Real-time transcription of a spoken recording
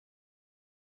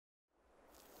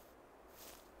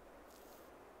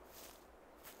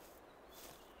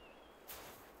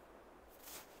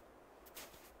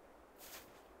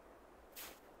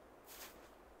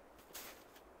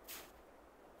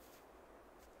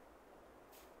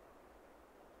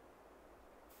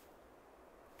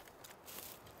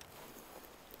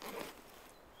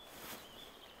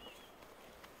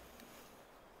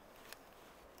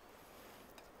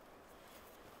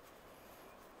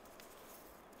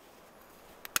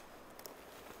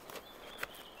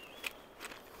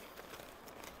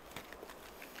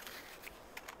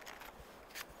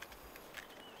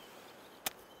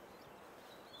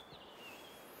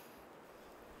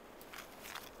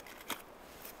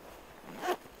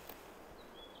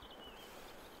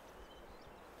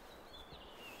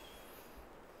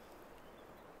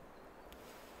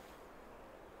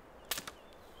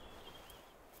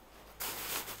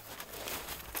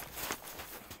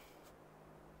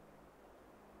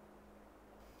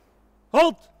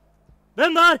Halt!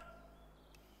 Hvem der?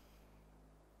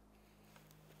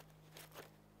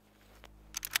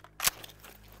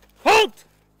 Halt!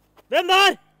 Hvem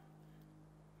der?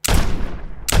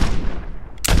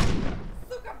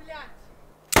 Сука, блядь!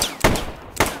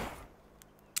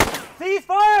 Cease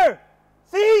fire!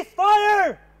 Cease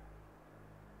fire!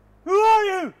 Who are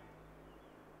you?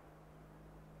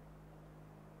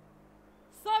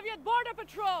 Soviet Border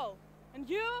Patrol! And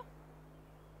you?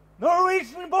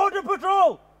 Norwegian Border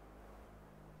Patrol!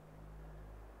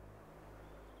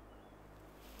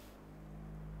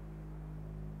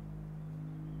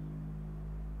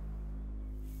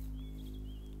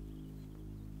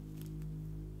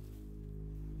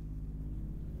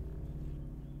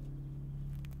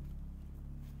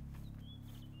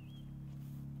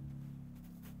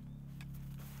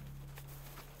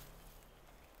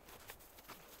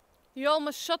 You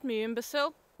almost shot me, you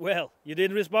imbecile. Well, you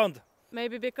didn't respond.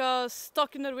 Maybe because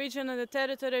talking Norwegian in the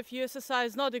territory of USSR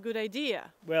is not a good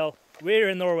idea. Well, we're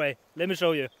in Norway. Let me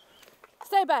show you.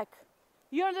 Stay back.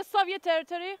 You're in the Soviet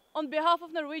territory on behalf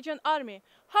of Norwegian army.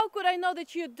 How could I know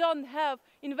that you don't have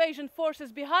invasion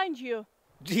forces behind you?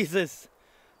 Jesus,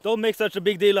 don't make such a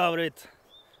big deal out of it.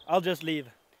 I'll just leave.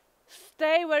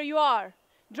 Stay where you are.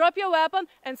 Drop your weapon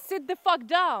and sit the fuck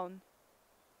down.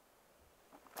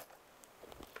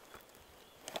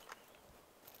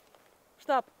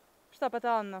 Штаб. Штаб,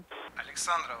 это Анна.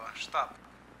 Александрова, штаб.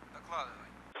 Докладывай.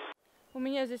 У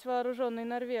меня здесь вооруженный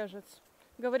норвежец.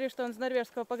 Говорит, что он с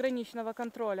норвежского пограничного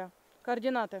контроля.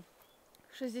 Координаты.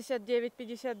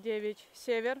 69-59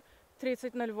 север,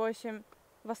 30-08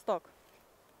 восток.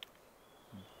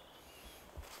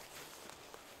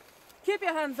 Keep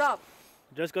your hands up.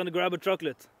 Just gonna grab a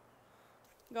chocolate.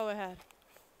 Go ahead.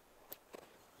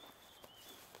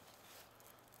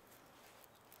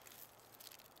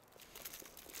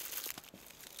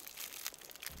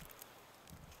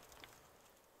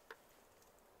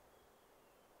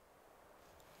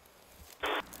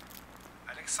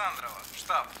 Александрова,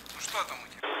 штаб. Ну что там у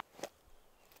тебя?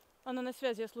 Она на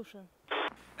связи, я слушаю.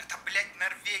 Это, блядь,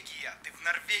 Норвегия. Ты в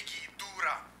Норвегии,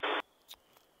 дура.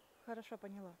 Хорошо,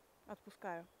 поняла.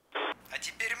 Отпускаю. А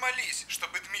теперь молись,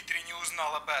 чтобы Дмитрий не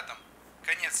узнал об этом.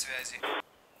 Конец связи.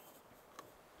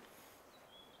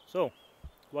 So,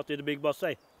 what did the big boss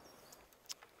say?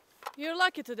 You're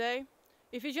lucky today.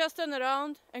 If you just turn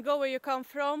around and go where you come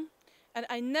from, and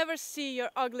I never see your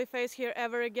ugly face here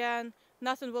ever again,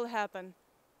 nothing will happen.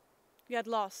 Get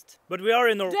lost. But we are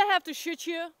in Do I have to shoot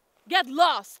you? Get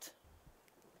lost!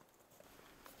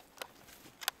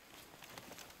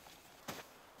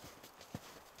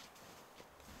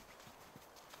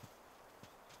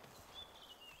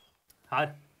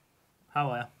 Her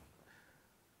var jeg.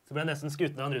 Så ble jeg nesten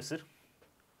skutt ned av en russer.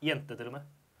 Jente til og med.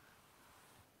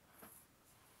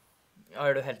 Ja,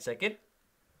 er du helt sikker?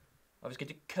 Ja, vi skal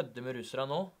ikke kødde med russere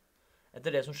nå.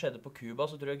 Etter det som skjedde på Cuba,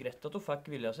 så tror jeg greit at hun fikk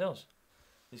vilja si, altså.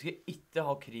 Vi skal ikke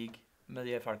ha krig med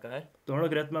de folka her. Det var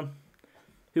nok rett, men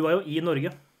hun var jo i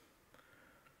Norge.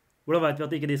 Hvordan vet vi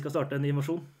at ikke de skal starte en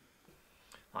invasjon?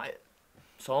 Nei,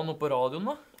 sa han noe på radioen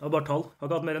da? Det var bare tall. Har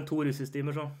ikke hatt mer enn 2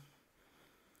 russistimer, så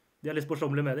de er litt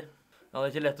sporsommelige med de. Ja, det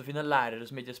er ikke lett å finne lærere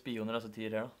som ikke er spioner disse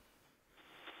tider her da.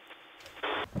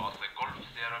 Base Golf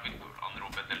Sierra Victor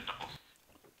anroper Delta Post.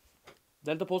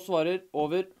 Delta Post svarer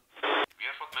over. Vi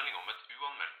har fått melding om et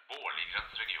uanmeldt bål i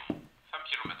grenseregionen. 5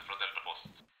 kilometer fra Delta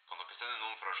Post. Kan dere sende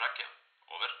noen for å sjekke?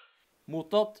 Over.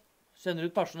 Mottatt. Sender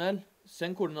ut personell.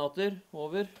 Send koordinater.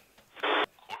 Over.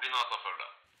 Koordinater følger.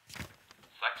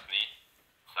 69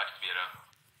 64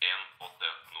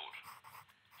 18 nord.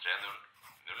 30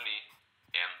 09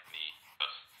 19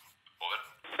 øst. Over.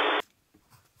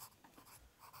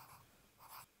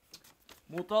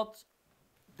 Mottatt.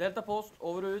 Delta Post.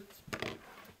 Over og ut.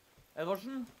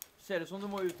 Edvardsen, ser det som du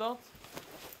må ut av.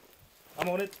 Jeg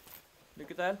må litt.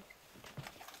 Lykke til.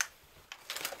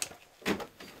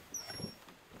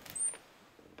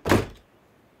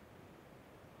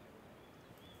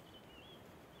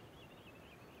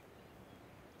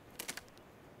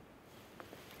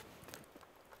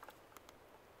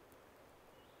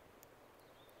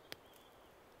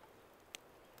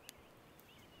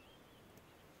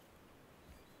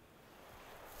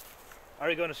 Are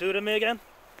you gonna shoot at me again?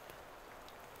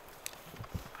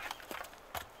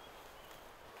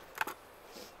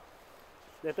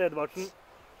 Dette er Edvardsen.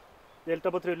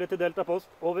 Delta patrulje til Delta Post.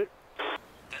 Over.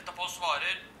 Delta Post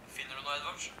svarer. Finner du noe,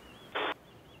 Edvards?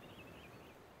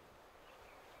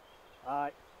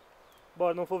 Nei.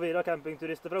 Bare noen forvirret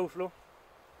campingturister fra Oslo.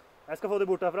 Jeg skal få de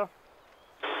bort herfra.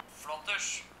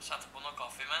 Flotters. Sett på noe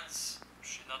kaffe imens.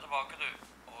 Skynd deg tilbake, du.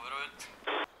 Over og ut.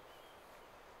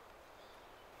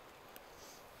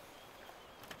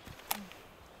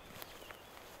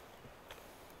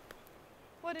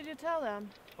 What did you tell them?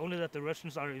 Only that the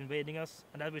Russians are invading us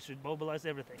and that we should mobilize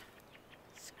everything.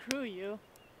 Screw you.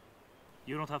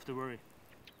 You don't have to worry.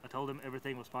 I told them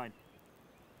everything was fine.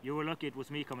 You were lucky it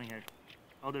was me coming here.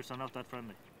 Others are not that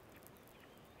friendly.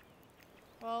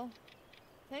 Well,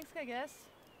 thanks, I guess,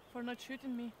 for not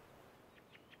shooting me.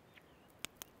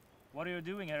 What are you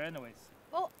doing here anyways?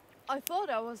 Well, I thought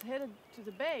I was headed to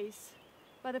the base,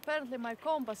 but apparently my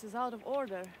compass is out of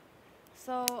order.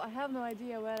 So I have no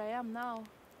idea where I am now.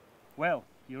 Well,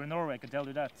 you're in Norway, I can tell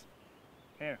you that.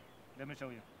 Here, let me show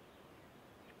you.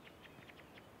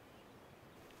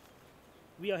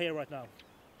 We are here right now,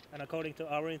 and according to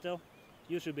our intel,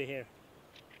 you should be here.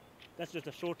 That's just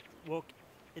a short walk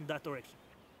in that direction.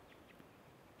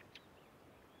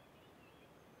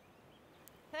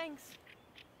 Thanks.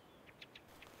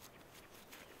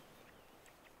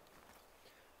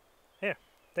 Here,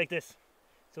 take this,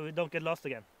 so we don't get lost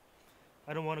again.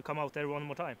 I don't want to come out there one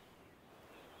more time.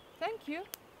 Thank you.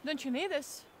 Don't you need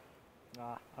this?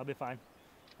 Nah, I'll be fine.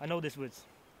 I know these woods.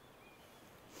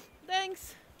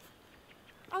 Thanks.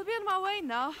 I'll be on my way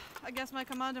now. I guess my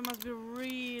commander must be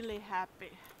really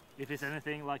happy. If it's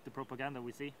anything like the propaganda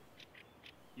we see,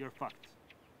 you're fucked.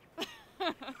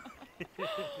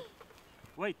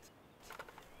 Wait.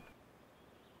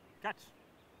 Catch.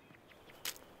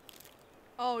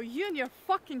 Oh, you and your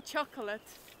fucking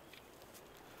chocolate.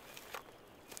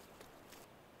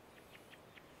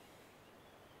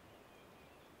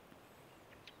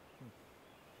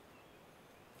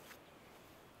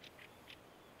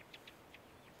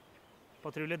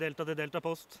 Patrulje Delta til Delta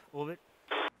Post. Over.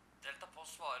 Delta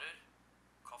Post svarer.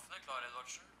 Kaffen er klar,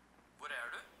 Edvardsen. Hvor er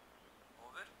du?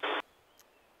 Over.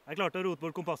 Jeg klarte å rote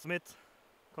bort kompasset mitt.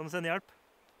 Kan du sende hjelp?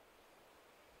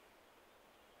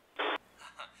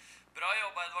 Bra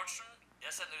jobba, Edvardsen.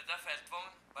 Jeg sender ut deg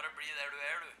feltvogn. Bare bli der du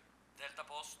er, du. Delta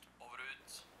Post, over og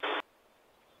ut.